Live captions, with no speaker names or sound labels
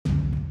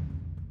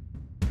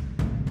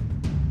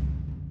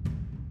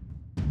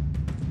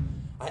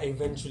I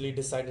eventually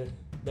decided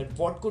that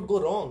what could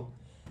go wrong,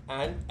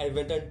 and I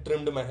went and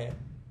trimmed my hair,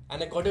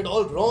 and I got it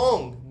all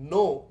wrong.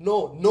 No,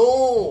 no,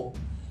 no!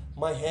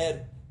 My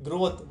hair,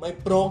 growth, my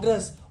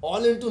progress,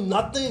 all into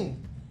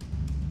nothing.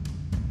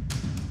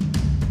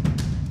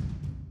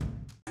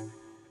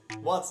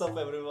 What's up,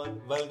 everyone?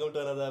 Welcome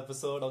to another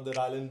episode of the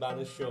Rylan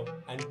Banner Show.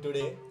 And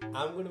today,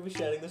 I'm going to be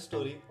sharing the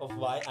story of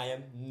why I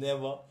am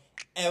never,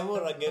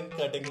 ever again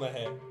cutting my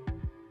hair.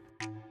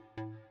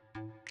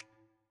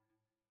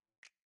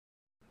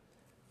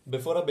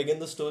 Before I begin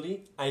the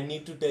story, I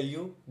need to tell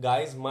you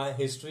guys my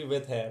history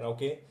with hair,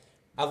 okay?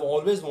 I've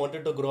always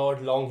wanted to grow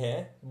out long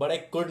hair, but I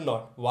could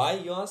not. Why,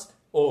 you ask?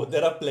 Oh,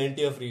 there are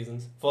plenty of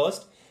reasons.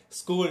 First,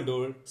 school,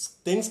 dude.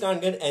 Things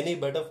can't get any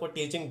better for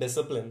teaching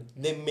discipline.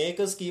 They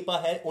make us keep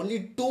our hair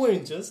only 2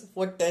 inches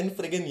for 10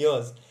 friggin'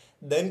 years.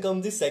 Then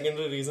come the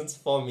secondary reasons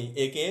for me,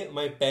 aka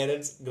my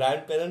parents,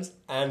 grandparents,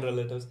 and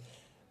relatives.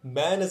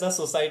 Man, is our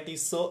society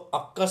so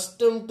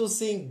accustomed to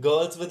seeing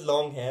girls with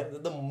long hair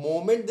that the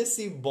moment they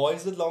see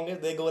boys with long hair,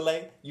 they go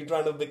like, "You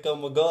trying to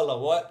become a girl or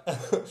what?"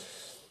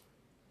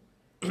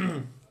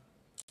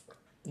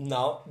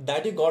 Now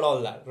that you got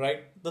all that,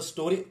 right? The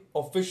story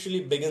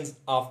officially begins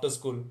after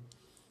school.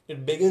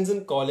 It begins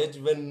in college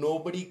when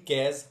nobody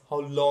cares how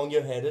long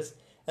your hair is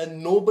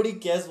and nobody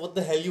cares what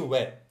the hell you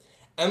wear.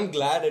 I'm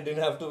glad I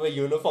didn't have to wear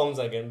uniforms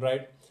again,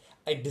 right?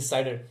 I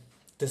decided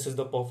this is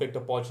the perfect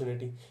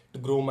opportunity to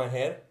grow my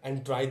hair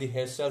and try the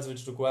hairstyles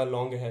which require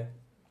longer hair.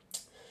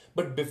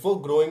 But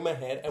before growing my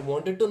hair, I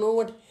wanted to know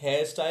what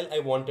hairstyle I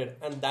wanted,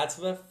 and that's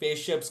where face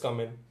shapes come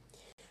in.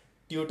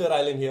 Tutor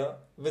Island here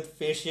with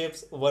face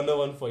shapes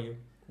 101 for you.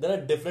 There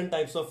are different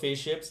types of face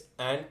shapes,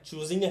 and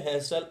choosing a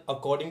hairstyle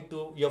according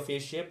to your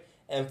face shape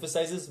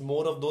emphasizes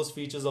more of those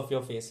features of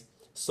your face.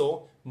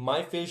 So,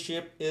 my face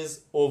shape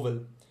is oval,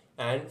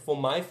 and for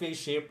my face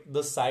shape,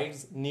 the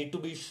sides need to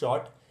be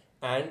short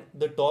and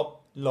the top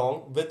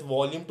long with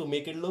volume to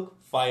make it look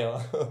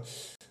fire.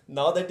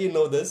 Now that you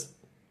know this,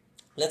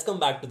 let's come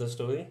back to the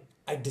story.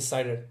 I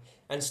decided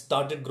and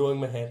started growing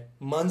my hair.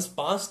 Months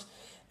passed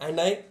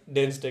and I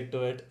didn't stick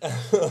to it.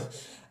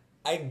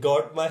 I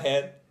got my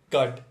hair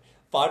cut.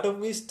 Part of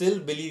me still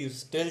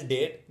believes, till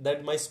date,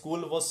 that my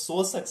school was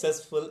so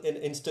successful in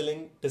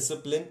instilling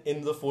discipline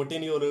in the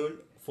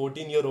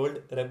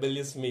 14-year-old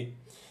rebellious me.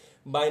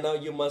 By now,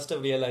 you must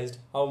have realized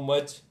how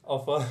much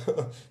of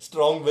a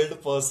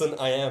strong-willed person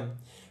I am.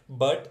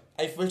 But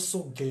I felt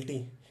so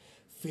guilty,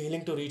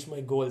 failing to reach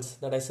my goals,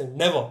 that I said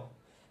never,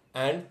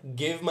 and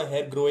gave my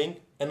hair growing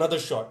another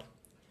shot.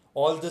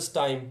 All this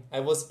time,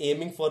 I was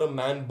aiming for a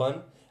man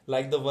bun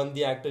like the one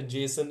the actor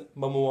Jason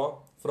Momoa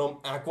from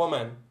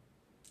Aquaman,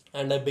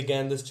 and I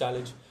began this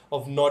challenge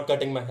of not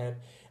cutting my hair.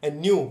 I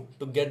knew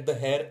to get the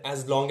hair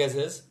as long as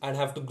his, I'd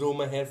have to grow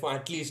my hair for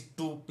at least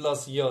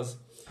 2+ years.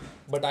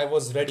 But I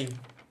was ready,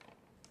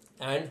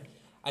 and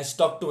I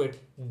stuck to it.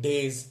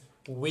 Days,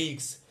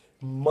 weeks,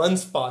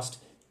 months passed.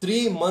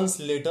 3 months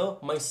later,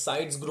 my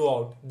sides grew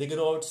out. They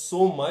grew out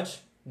so much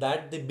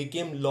that they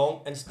became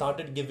long and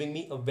started giving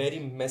me a very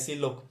messy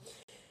look.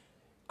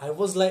 I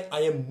was like,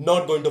 I am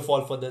not going to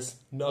fall for this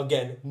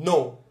again.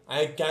 No,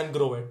 I can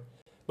grow it.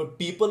 But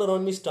people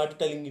around me started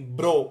telling me,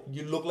 bro,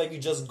 you look like you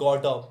just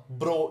got up.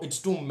 Bro, it's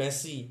too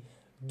messy.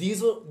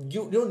 These were,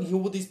 you know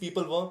who these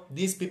people were?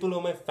 These people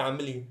were my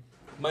family,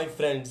 my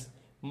friends,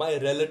 my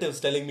relatives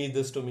telling me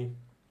this to me.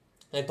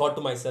 I thought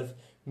to myself,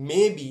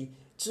 maybe,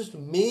 just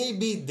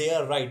maybe they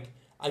are right.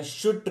 I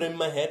should trim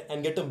my hair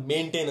and get a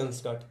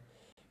maintenance cut.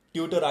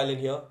 Tutor Island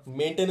here.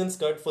 Maintenance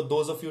cut, for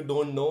those of you who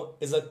don't know,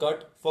 is a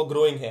cut for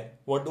growing hair.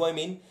 What do I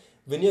mean?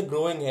 When you're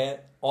growing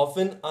hair,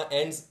 often our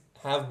ends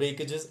have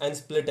breakages and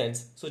split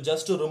ends. So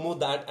just to remove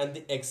that and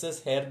the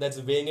excess hair that's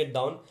weighing it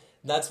down,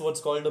 that's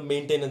what's called a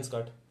maintenance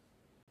cut.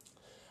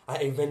 I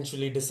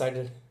eventually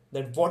decided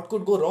that what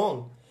could go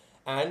wrong,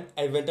 and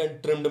I went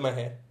and trimmed my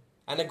hair,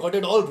 and I got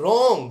it all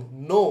wrong.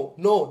 No,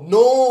 no,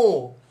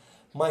 no!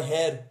 My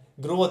hair,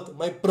 growth,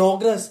 my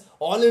progress,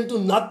 all into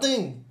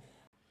nothing.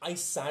 I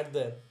sat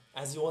there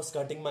as he was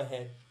cutting my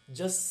hair,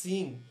 just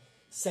seeing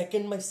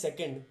second by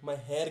second my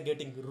hair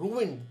getting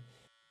ruined.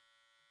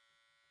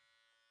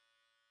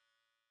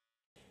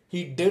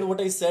 He did what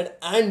I said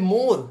and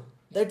more.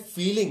 That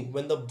feeling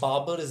when the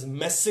barber is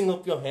messing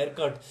up your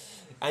haircut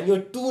and you're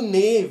too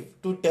naive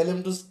to tell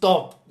him to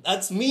stop.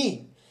 That's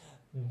me.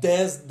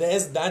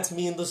 That's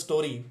me in the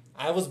story.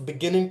 I was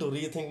beginning to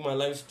rethink my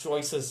life's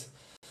choices.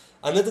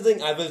 Another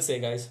thing I will say,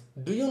 guys,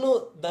 do you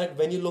know that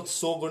when you look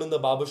so good in the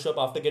barber shop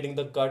after getting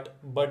the cut,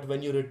 but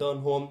when you return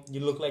home, you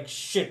look like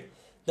shit?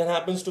 That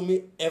happens to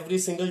me every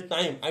single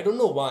time. I don't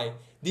know why.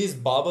 These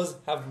barbers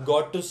have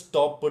got to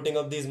stop putting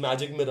up these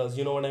magic mirrors,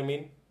 you know what I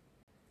mean?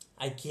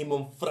 I came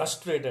home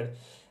frustrated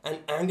and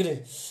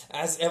angry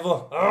as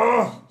ever.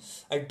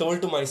 I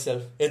told to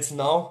myself, it's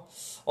now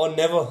or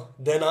never.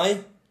 Then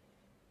I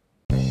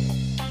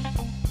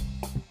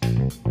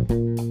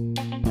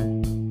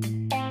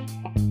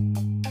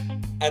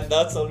And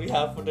that's all we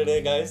have for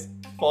today, guys.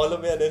 Follow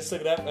me on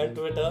Instagram and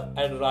Twitter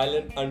at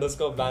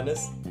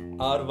Rylan_Banis,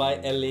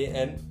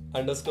 RYLAN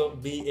underscore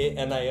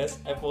BANIS.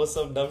 I post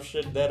some dumb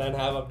shit there and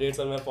have updates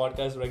on my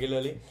podcast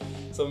regularly.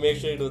 So make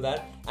sure you do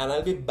that. And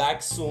I'll be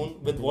back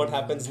soon with what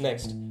happens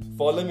next.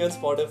 Follow me on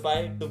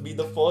Spotify to be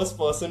the first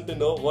person to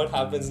know what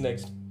happens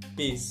next.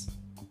 Peace.